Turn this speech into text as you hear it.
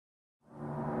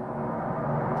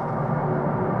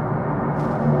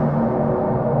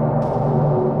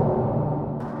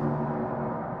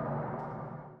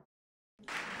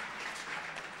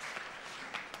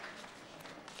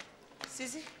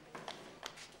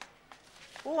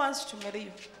Who wants to marry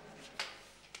you?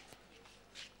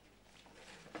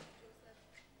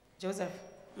 Joseph.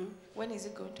 When is he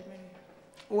going to marry you?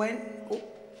 When? Oh,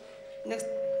 next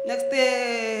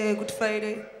Good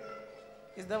Friday.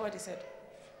 Is that what he said?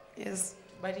 Yes.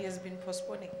 But he has been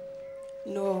postponing.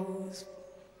 No.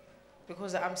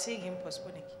 Because I'm seeing him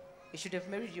postponing. He should have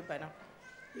married you by now.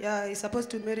 Yeah, he's supposed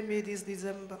to marry me this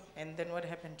December. And then what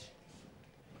happened?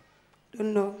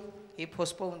 Don't know. He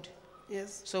postponed.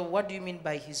 Yes. So what do you mean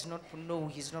by he's not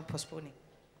postponing?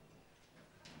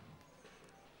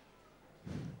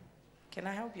 Can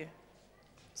I help you?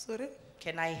 Sorry?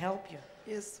 Can I help you?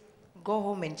 Yes. Go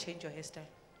home and change your hairstyle.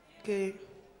 Okay.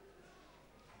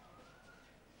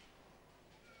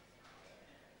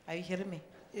 Are you hearing me?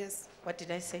 Yes. What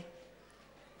did I say?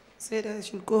 Said I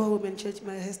should go home and change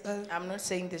my hairstyle. I'm not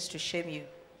saying this to shame you.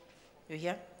 You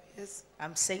hear? Yes.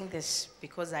 I'm saying this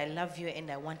because I love you and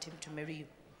I want him to marry you.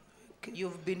 Okay.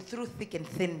 You've been through thick and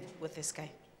thin with this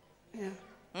guy. Yeah.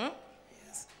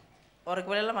 Yes.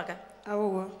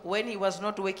 When he was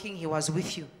not working, he was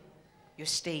with you. You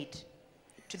stayed.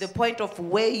 To the point of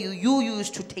where you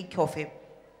used to take care of him.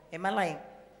 Am I lying?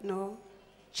 No.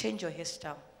 Change your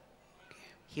hairstyle.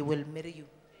 He will marry you.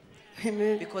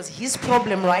 Amen. Because his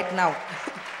problem right now,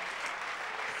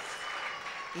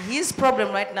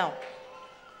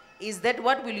 is that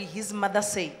what will his mother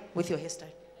say with your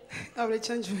hairstyle? I will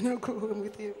change when I go home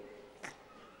with you.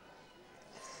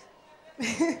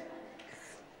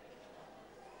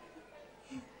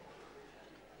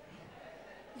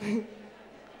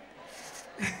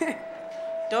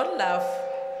 Don't laugh.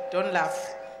 Don't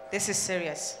laugh. This is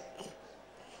serious.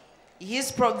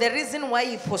 The reason why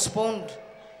he postponed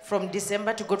from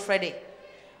December to Good Friday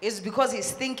is because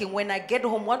he's thinking, when I get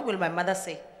home, what will my mother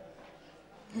say?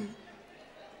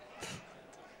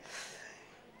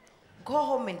 Go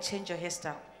home and change your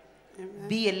hairstyle. Amen.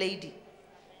 Be a lady.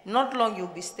 Not long you'll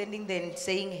be standing there and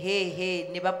saying, hey,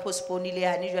 never postpone.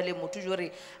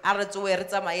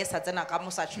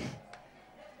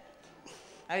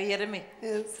 Are you hearing me?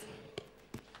 Yes.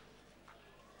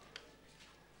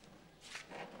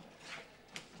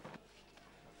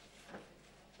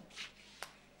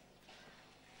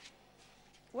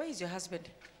 Where is your husband?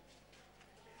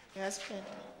 Your husband?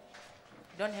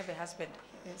 You don't have a husband?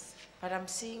 Yes. But I'm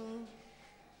seeing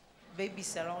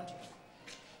babies around you.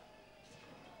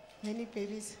 Many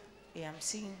babies? Yeah, I'm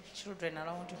seeing children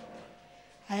around you.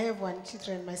 I have one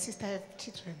children. My sister have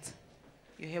children.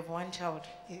 You have one child?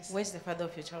 Yes. Where's the father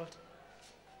of your child?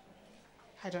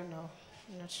 I don't know.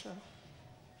 I'm not sure.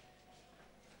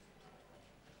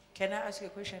 Can I ask you a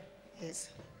question? Yes.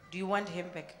 Do you want him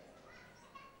back?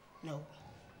 No.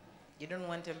 You don't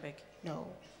want him back? No.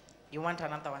 You want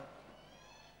another one?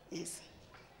 Yes.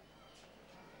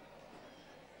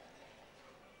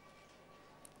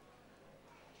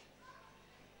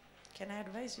 Can I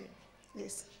advise you?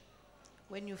 Yes.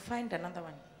 When you find another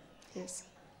one, Yes.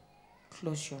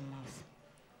 close your mouth.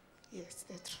 Yes,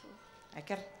 that's true. I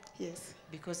get. Yes.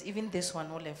 Because even this one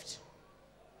who left,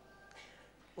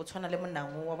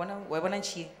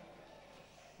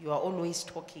 you are always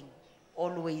talking,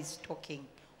 always talking,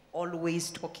 always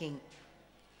talking.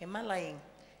 Am I lying?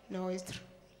 No, it's true.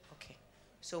 Okay.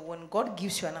 So when God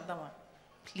gives you another one,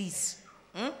 please.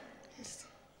 Yes.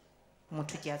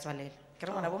 Okay.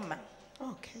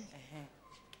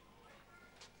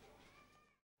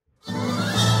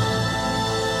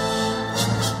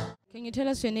 Can you tell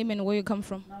us your name and where you come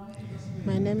from?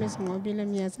 My name is Mobile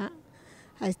Miaza.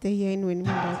 I stay here in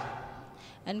Winwood.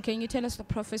 And can you tell us the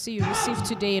prophecy you received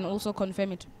today and also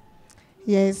confirm it?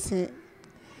 Yes.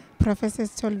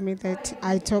 Professors told me that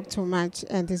I talk too much,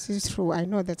 and this is true. I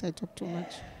know that I talk too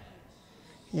much.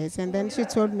 Yes, and then she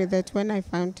told me that when I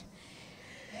found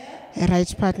a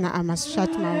right partner, I must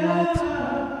shut my mouth.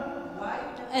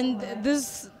 And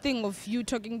this thing of you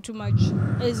talking too much,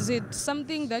 is it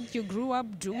something that you grew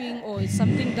up doing or is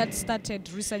something that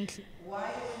started recently?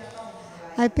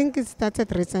 I think it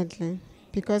started recently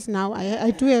because now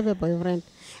I do have a boyfriend,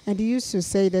 and he used to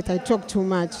say that I talk too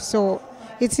much. So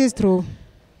it is true.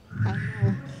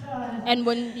 And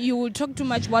when you will talk too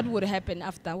much, what would happen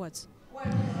afterwards?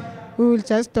 We will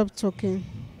just stop talking.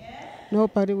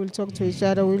 Nobody will talk to each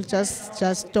other. We'll just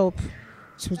stop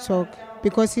to talk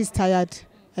because he's tired.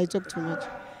 I talk too much.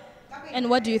 And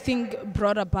what do you think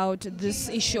brought about this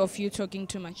issue of you talking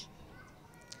too much?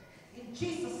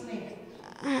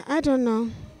 I don't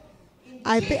know.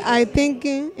 I think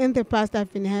in the past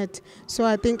I've been hurt, so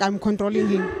I think I'm controlling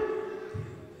him.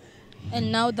 And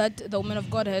now that the woman of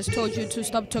God has told you to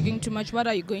stop talking too much, what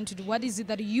are you going to do? What is it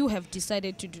that you have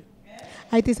decided to do?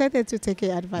 I decided to take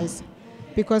her advice.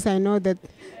 because I know that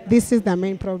this is the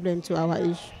main problem to our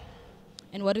issue.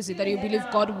 And what is it that you believe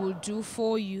God will do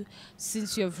for you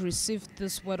since you have received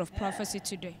this word of prophecy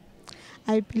today?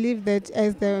 I believe that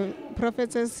as the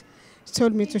prophetess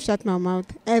told me to shut my mouth,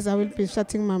 as I will be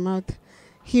shutting my mouth,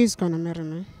 he is going to marry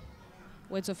me.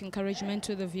 Words of encouragement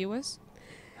to the viewers?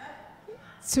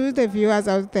 To the viewers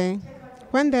out there,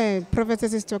 when the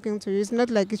prophetess is talking to you, it's not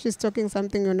like she's talking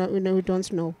something you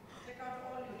don't know.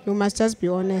 You must just be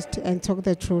honest and talk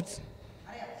the truth.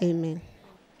 Amen.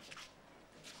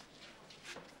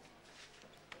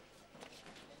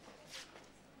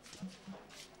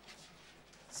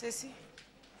 Sissy,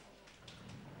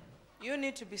 you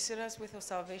need to be serious with your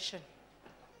salvation,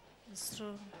 It's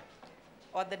true.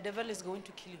 or the devil is going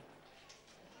to kill you.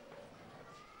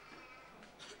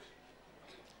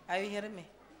 Are you hearing me?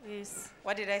 Yes.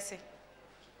 What did I say?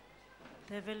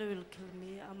 The devil will kill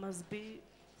me. I must be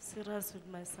serious with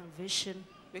my salvation.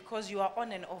 Because you are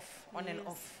on and off, on and Yes.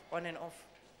 off, on and off.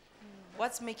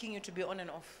 What's making you to be on and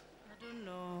off? I don't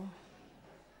know.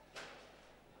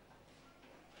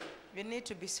 You need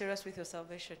to be serious with your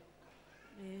salvation.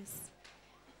 Yes.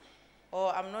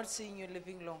 Or I'm not seeing you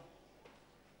living long.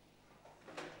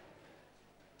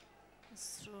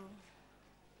 It's true.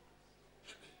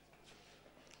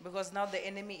 Because now the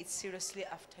enemy is seriously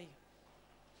after you.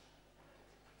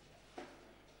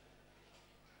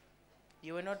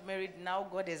 You were not married, now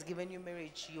God has given you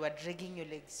marriage. You are dragging your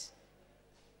legs.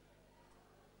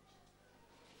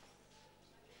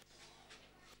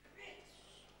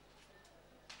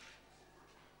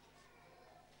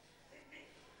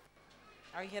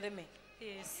 Are you hearing me?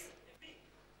 Yes.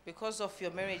 Because of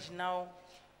your marriage now,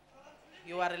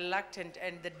 you are reluctant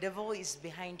and the devil is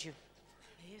behind you.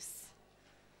 Yes.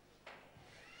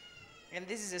 And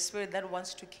this is a spirit that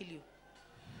wants to kill you.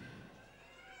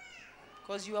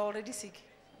 Because you are already sick.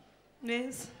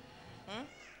 Yes.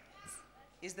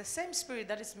 It's the same spirit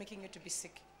that is making you to be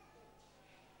sick.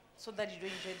 So that you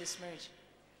don't enjoy this marriage.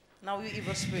 Now you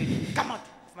evil spirit, come out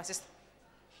of my sister.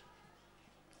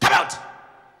 Come out!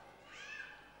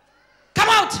 Come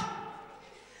out!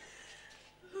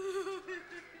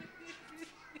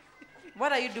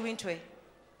 What are you doing to her?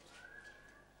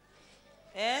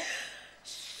 Eh?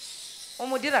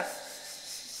 Omudira?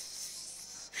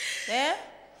 Eh?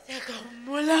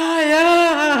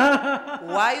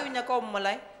 Why you nyaka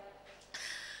umulai?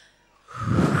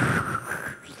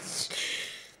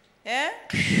 Eh?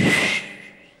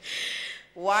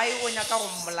 Why you nyaka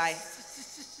umulai?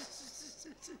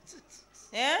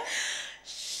 Eh?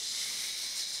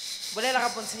 Bolela ka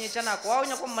bontshenye tjana ko wa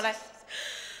nyaka umulai?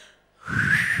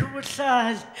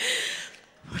 Buhlali.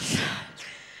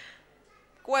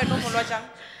 Ko wena o molwa jang?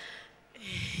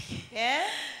 Eh?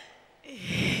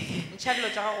 Nchadlo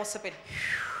tja go sepele.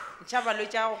 Nchaba lo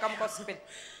tja go ka mo sepele.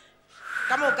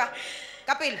 Ka moka.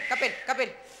 Kapel.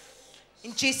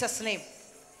 In Jesus' name.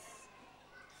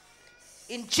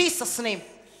 In Jesus' name.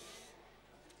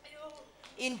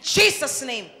 In Jesus'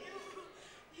 name.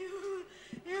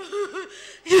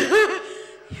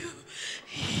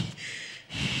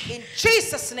 In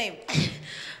Jesus' name.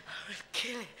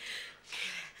 Kill it.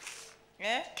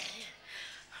 Eh?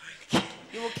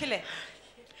 You will kill her.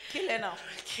 Kill her now.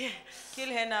 Kill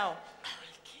her now.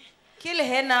 Kill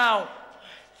her now.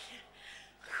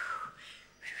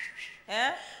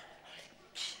 Eh?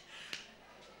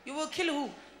 You will kill who?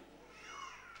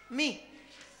 Me.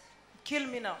 Kill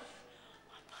me now.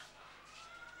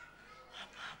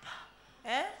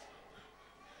 Eh?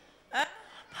 Eh?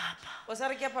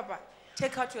 Osarikia Papa,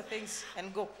 take out your things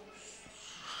and go.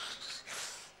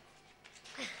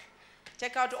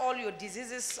 Take out all your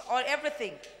diseases, all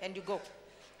everything, and you go.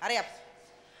 Hurry up.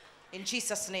 In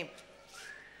Jesus' name.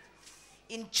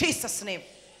 In Jesus' name.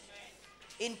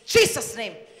 In Jesus'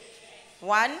 name.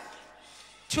 1,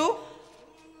 2,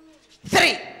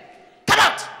 3. Come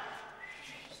out.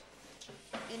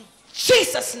 In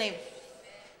Jesus' name.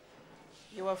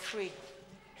 You are free.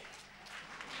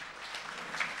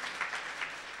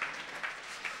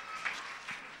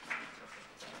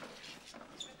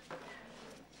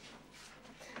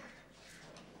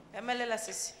 Emelela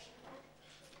sisi.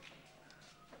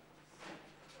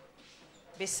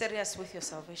 Be serious with your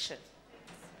salvation.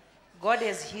 God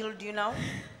has healed you now.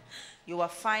 You are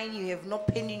fine. You have no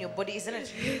pain in your body, isn't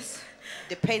it? Yes.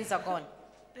 The pains are gone.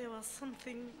 There was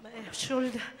something on my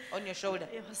shoulder. On your shoulder.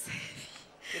 It was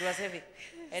heavy. It was heavy.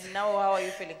 And now how are you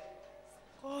feeling?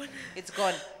 Gone. It's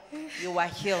gone. You are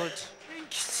healed. Thank you,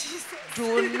 Jesus.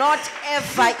 Do not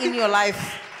ever in your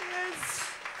life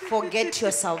Yes. forget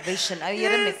your salvation. Are you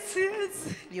hearing me? Yes,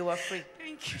 yes. You are free.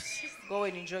 Thank you, Jesus. Go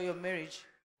and enjoy your marriage.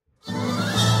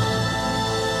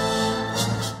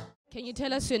 Can you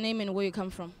tell us your name and where you come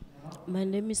from? My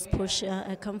name is Portia.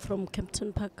 I come from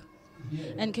Kempton Park.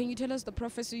 And can you tell us the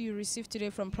prophecy you received today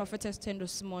from Prophetess Tendo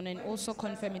Simone and also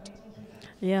confirm it?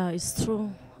 Yeah, it's true.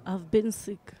 I've been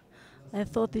sick. I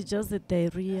thought it's just a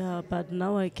diarrhea, but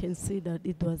now I can see that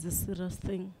it was a serious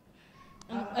thing.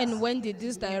 And when did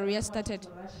this diarrhea started?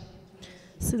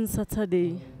 Since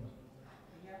Saturday,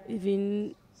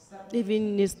 even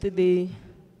yesterday,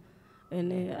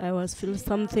 and I was feeling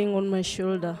something on my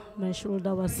shoulder. My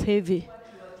shoulder was heavy,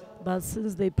 but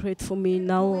since they prayed for me,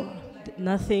 now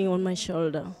nothing on my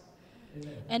shoulder.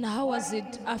 And how was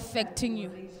it affecting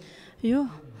you? Yeah,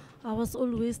 I was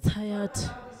always tired,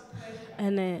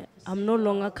 and I'm no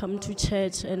longer come to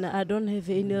church, and I don't have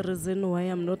any reason why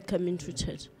I'm not coming to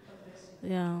church.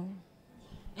 Yeah.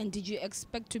 And did you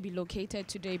expect to be located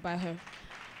today by her?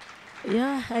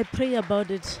 Yeah, I pray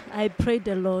about it. I prayed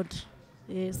a lot.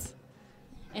 Yes.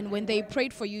 And when they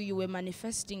prayed for you, you were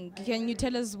manifesting. Can you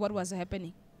tell us what was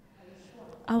happening?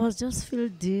 I was just feel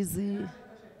dizzy.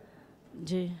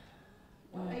 Jay.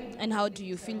 And how do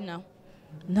you feel now?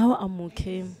 Now I'm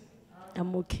okay.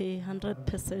 I'm okay.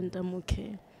 100% I'm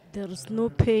okay. There is no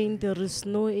pain. There is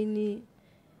no anything.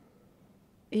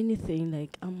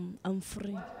 Like I'm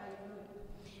free.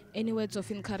 Any words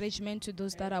of encouragement to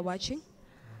those that are watching?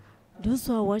 Those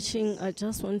who are watching, I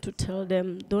just want to tell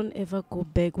them, don't ever go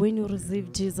back. When you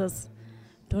receive Jesus,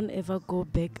 don't ever go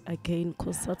back again,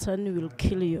 because Satan will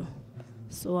kill you.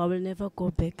 So I will never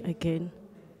go back again.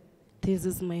 This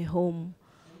is my home.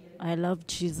 I love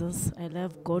Jesus. I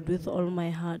love God with all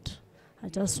my heart. I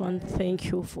just want to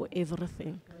thank you for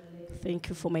everything. Thank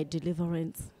you for my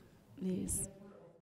deliverance. Yes.